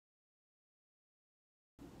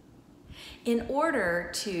In order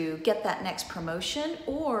to get that next promotion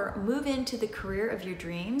or move into the career of your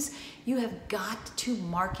dreams, you have got to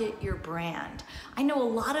market your brand. I know a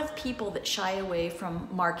lot of people that shy away from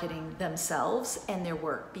marketing themselves and their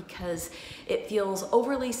work because it feels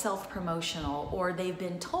overly self-promotional, or they've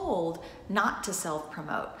been told not to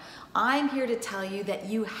self-promote. I'm here to tell you that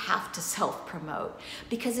you have to self-promote,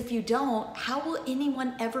 because if you don't, how will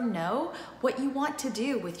anyone ever know what you want to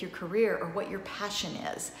do with your career or what your passion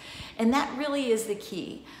is? And that really is the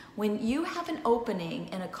key. When you have an opening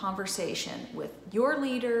in a conversation with your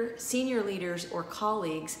leader, senior leaders, or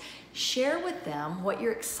colleagues, share with them what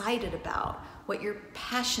you're excited about, what you're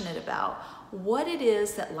passionate about, what it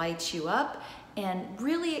is that lights you up and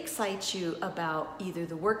really excites you about either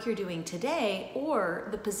the work you're doing today or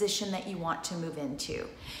the position that you want to move into.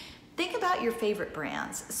 Think about your favorite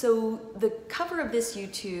brands. So the cover of this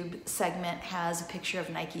YouTube segment has a picture of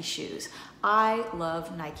Nike shoes. I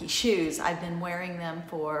love Nike shoes. I've been wearing them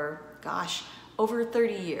for, gosh, over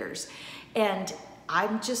 30 years. And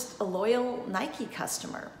I'm just a loyal Nike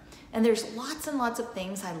customer. And there's lots and lots of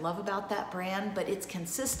things I love about that brand, but it's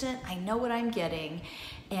consistent. I know what I'm getting,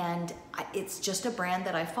 and it's just a brand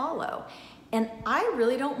that I follow. And I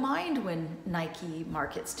really don't mind when Nike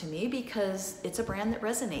markets to me because it's a brand that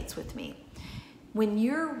resonates with me. When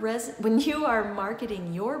you are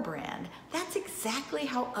marketing your brand, that's exactly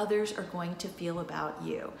how others are going to feel about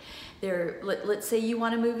you. Let's say you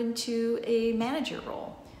want to move into a manager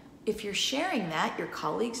role. If you're sharing that, your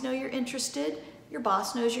colleagues know you're interested, your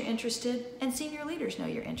boss knows you're interested, and senior leaders know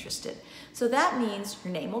you're interested. So that means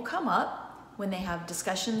your name will come up when they have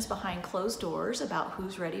discussions behind closed doors about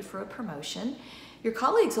who's ready for a promotion. Your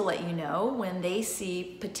colleagues will let you know when they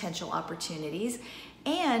see potential opportunities,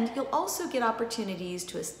 and you'll also get opportunities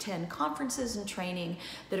to attend conferences and training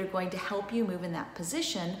that are going to help you move in that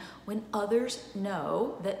position when others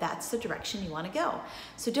know that that's the direction you want to go.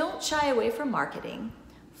 So don't shy away from marketing.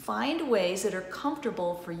 Find ways that are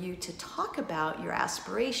comfortable for you to talk about your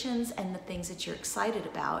aspirations and the things that you're excited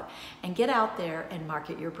about, and get out there and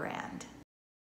market your brand.